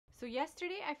So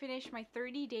yesterday I finished my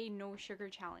 30-day no sugar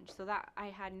challenge. So that I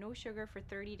had no sugar for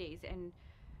 30 days. And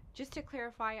just to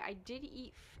clarify, I did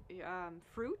eat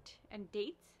fruit and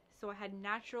dates. So I had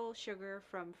natural sugar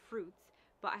from fruits,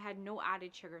 but I had no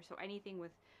added sugar. So anything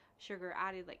with sugar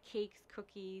added, like cakes,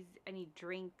 cookies, any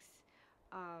drinks,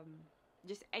 um,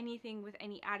 just anything with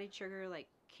any added sugar like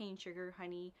cane sugar,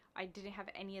 honey, I didn't have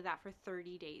any of that for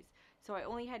 30 days. So I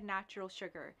only had natural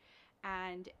sugar.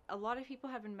 And a lot of people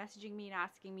have been messaging me and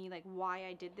asking me like why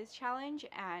I did this challenge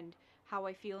and how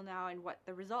I feel now and what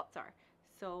the results are.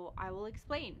 So I will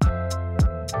explain.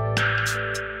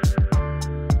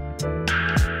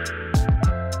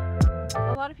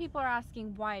 A lot of people are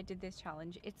asking why I did this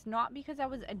challenge. It's not because I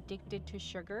was addicted to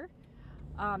sugar.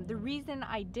 The reason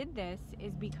I did this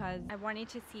is because I wanted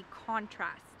to see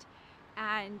contrast.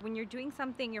 And when you're doing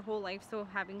something your whole life, so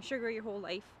having sugar your whole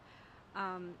life,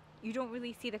 you don't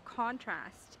really see the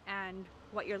contrast and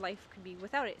what your life could be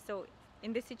without it. So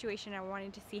in this situation, I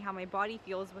wanted to see how my body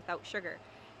feels without sugar.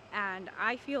 And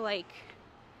I feel like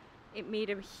it made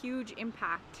a huge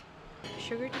impact.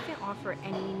 Sugar doesn't offer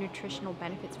any nutritional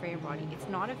benefits for your body. It's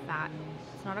not a fat,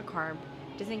 it's not a carb,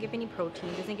 it doesn't give any protein,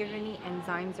 it doesn't give any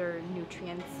enzymes or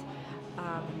nutrients,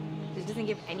 it doesn't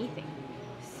give anything.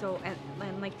 So,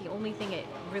 and like the only thing it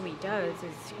really does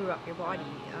is screw up your body.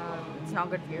 It's not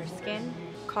good for your skin,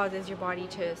 causes your body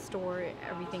to store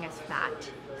everything as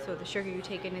fat. So the sugar you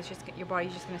take in is just, your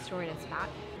body's just gonna store it as fat.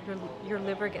 Your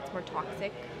liver gets more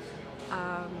toxic.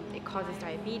 It causes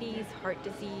diabetes, heart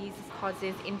disease,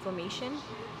 causes inflammation.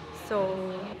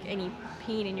 So any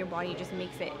pain in your body just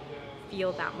makes it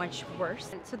feel that much worse.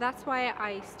 And so that's why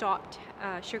I stopped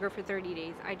sugar for 30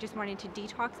 days. I just wanted to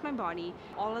detox my body.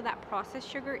 All of that processed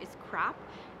sugar is crap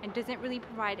and doesn't really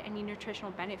provide any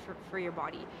nutritional benefit for your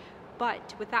body.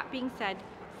 But with that being said,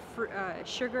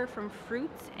 sugar from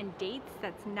fruits and dates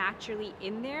that's naturally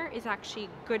in there is actually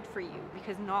good for you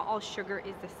because not all sugar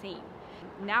is the same.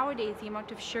 Nowadays, the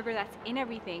amount of sugar that's in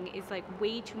everything is like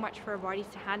way too much for our bodies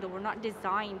to handle. We're not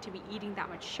designed to be eating that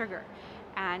much sugar.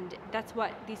 And that's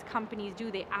what these companies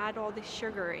do. They add all this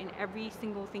sugar in every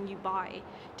single thing you buy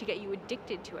to get you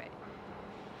addicted to it,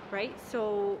 right?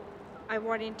 So I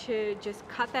wanted to just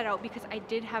cut that out because I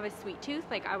did have a sweet tooth.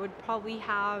 Like I would probably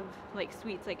have like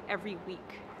sweets like every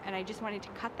week. And I just wanted to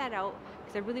cut that out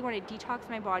because I really want to detox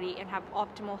my body and have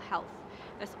optimal health.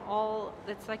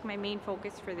 That's like my main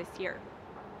focus for this year.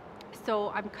 So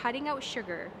I'm cutting out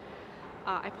sugar.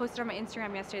 I posted on my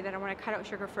Instagram yesterday that I want to cut out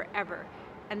sugar forever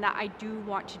and that I do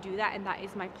want to do that, and that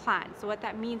is my plan. So what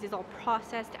that means is all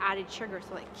processed added sugar,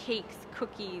 so like cakes,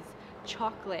 cookies,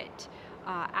 chocolate,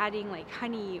 adding like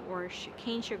honey or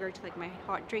cane sugar to like my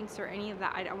hot drinks or any of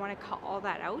that. I want to cut all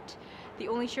that out. The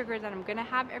only sugar that I'm gonna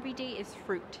have every day is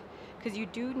fruit, because you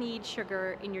do need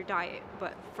sugar in your diet,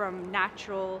 but from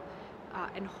natural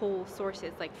and whole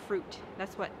sources like fruit.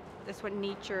 That's what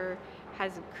nature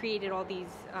has created all these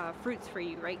fruits for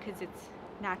you, right? Because it's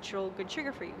natural, good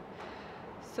sugar for you.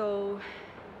 So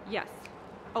yes.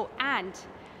 Oh, and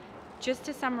just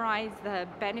to summarize the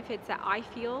benefits that I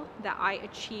feel that I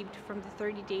achieved from the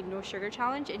 30-day no sugar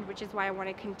challenge, and which is why I want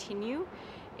to continue,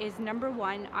 is number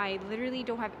one, I literally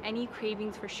don't have any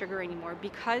cravings for sugar anymore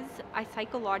because I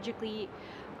psychologically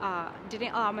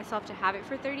didn't allow myself to have it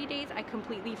for 30 days. I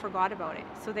completely forgot about it.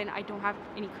 So then I don't have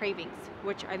any cravings,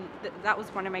 which that was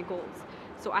one of my goals.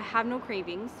 So I have no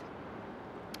cravings.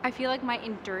 I feel like my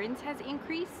endurance has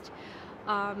increased.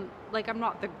 Like I'm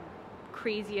not the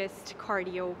craziest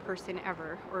cardio person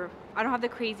ever, or I don't have the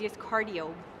craziest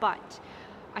cardio, but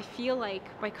I feel like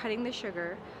by cutting the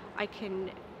sugar, I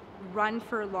can run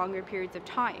for longer periods of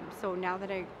time. So now that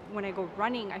when I go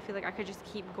running, I feel like I could just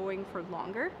keep going for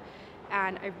longer,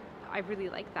 and I really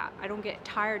like that. I don't get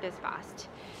tired as fast.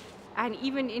 And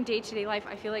even in day-to-day life,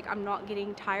 I feel like I'm not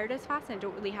getting tired as fast and I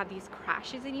don't really have these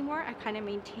crashes anymore. I kind of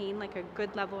maintain like a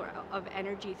good level of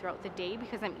energy throughout the day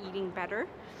because I'm eating better.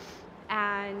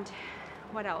 And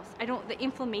what else? The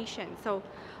inflammation. So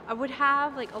I would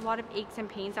have like a lot of aches and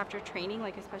pains after training,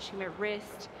 like especially my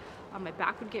wrist, my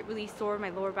back would get really sore, my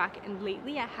lower back, and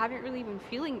lately I haven't really been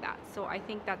feeling that. So I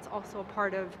think that's also a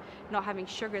part of not having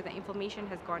sugar, the inflammation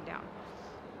has gone down.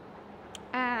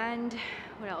 And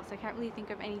what else? I can't really think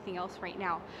of anything else right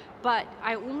now, but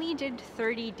I only did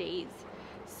 30 days.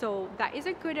 So that is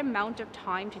a good amount of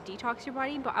time to detox your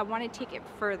body, but I want to take it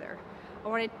further. I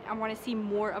want to see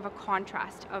more of a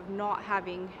contrast of not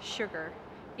having sugar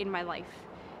in my life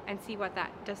and see what that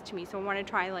does to me. So I want to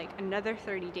try like another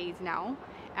 30 days now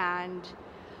and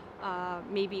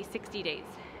maybe 60 days,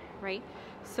 right?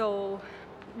 So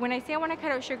when I say I want to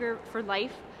cut out sugar for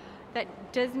life,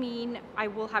 That does mean I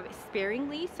will have it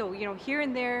sparingly. So, you know, here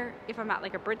and there, if I'm at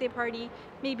like a birthday party,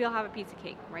 maybe I'll have a piece of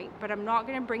cake, right? But I'm not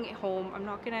gonna bring it home. I'm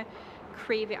not gonna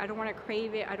crave it. I don't wanna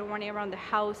crave it. I don't want it around the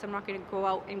house. I'm not gonna go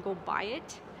out and go buy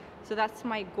it. So that's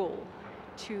my goal,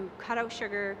 to cut out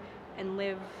sugar and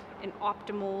live an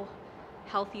optimal,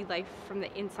 healthy life from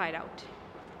the inside out.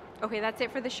 Okay, that's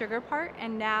it for the sugar part.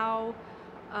 And now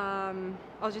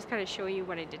I'll just kind of show you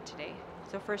what I did today.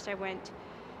 So first I went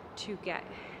to get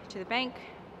to the bank,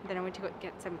 then I went to go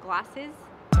get some glasses.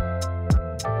 So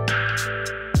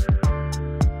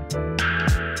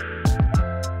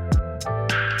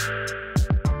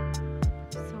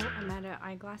I'm at an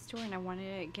eyeglass store and I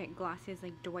wanted to get glasses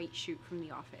like Dwight Schrute from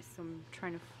The Office. So I'm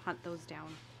trying to hunt those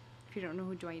down. If you don't know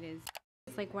who Dwight is,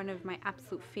 it's like one of my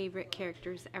absolute favorite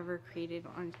characters ever created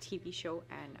on a TV show,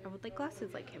 and I would like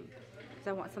glasses like him because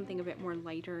I want something a bit more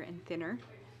lighter and thinner.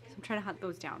 So I'm trying to hunt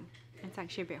those down. It's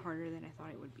actually a bit harder than I thought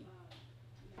it would be.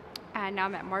 And now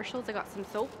I'm at Marshall's. I got some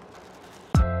soap.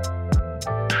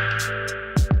 Everything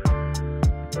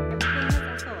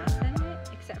has SLS in it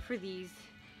except for these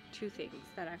two things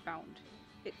that I found.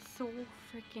 It's so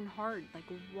freaking hard. Like,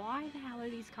 why the hell are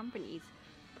these companies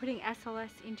putting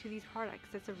SLS into these products?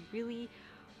 That's a really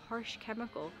harsh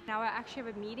chemical. Now I actually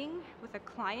have a meeting with a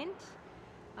client,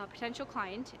 a potential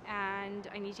client, and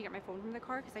I need to get my phone from the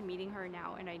car because I'm meeting her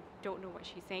now and I don't know what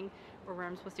she's saying or where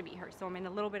I'm supposed to meet her. So I'm in a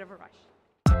little bit of a rush.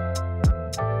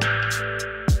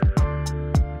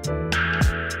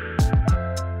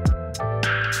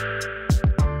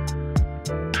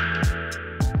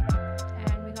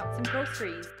 And we got some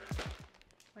groceries.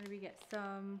 What did we get?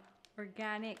 Some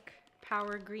organic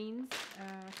power greens,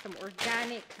 some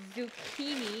organic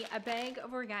zucchini, a bag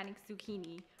of organic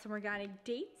zucchini, some organic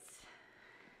dates,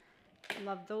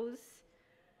 love those,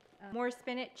 more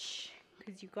spinach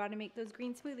because you got to make those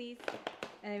green smoothies,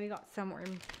 and then we got some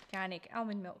organic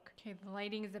almond milk. Okay, the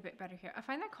lighting is a bit better here. I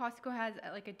find that Costco has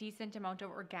like a decent amount of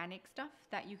organic stuff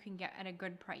that you can get at a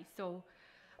good price, so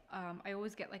I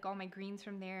always get like all my greens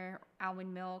from there,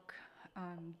 almond milk,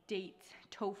 dates,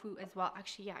 tofu as well.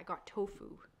 Actually, yeah, I got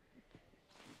tofu.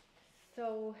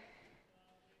 So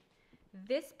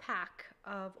this pack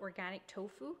of organic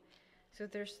tofu, so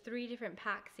there's 3 different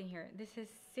packs in here. This is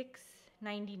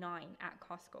 $6.99 at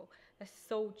Costco. That's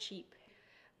so cheap.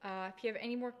 If you have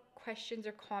any more questions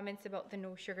or comments about the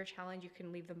no sugar challenge, you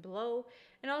can leave them below.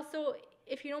 And also,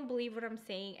 if you don't believe what I'm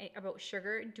saying about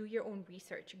sugar, do your own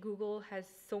research. Google has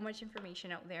so much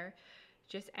information out there.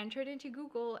 Just enter it into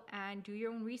Google and do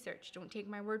your own research. Don't take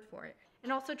my word for it.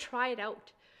 And also try it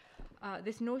out.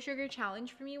 This no sugar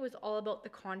challenge for me was all about the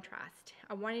contrast.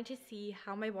 I wanted to see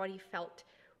how my body felt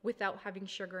without having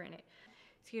sugar in it.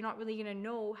 So you're not really gonna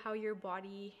know how your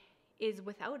body is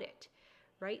without it,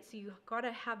 right? So you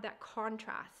gotta have that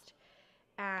contrast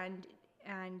and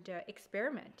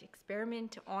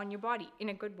experiment on your body in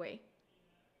a good way.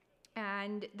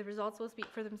 And the results will speak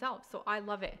for themselves. So I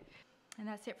love it. And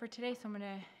that's it for today. So I'm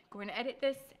gonna go and edit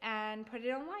this and put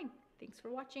it online. Thanks for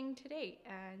watching today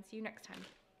and see you next time.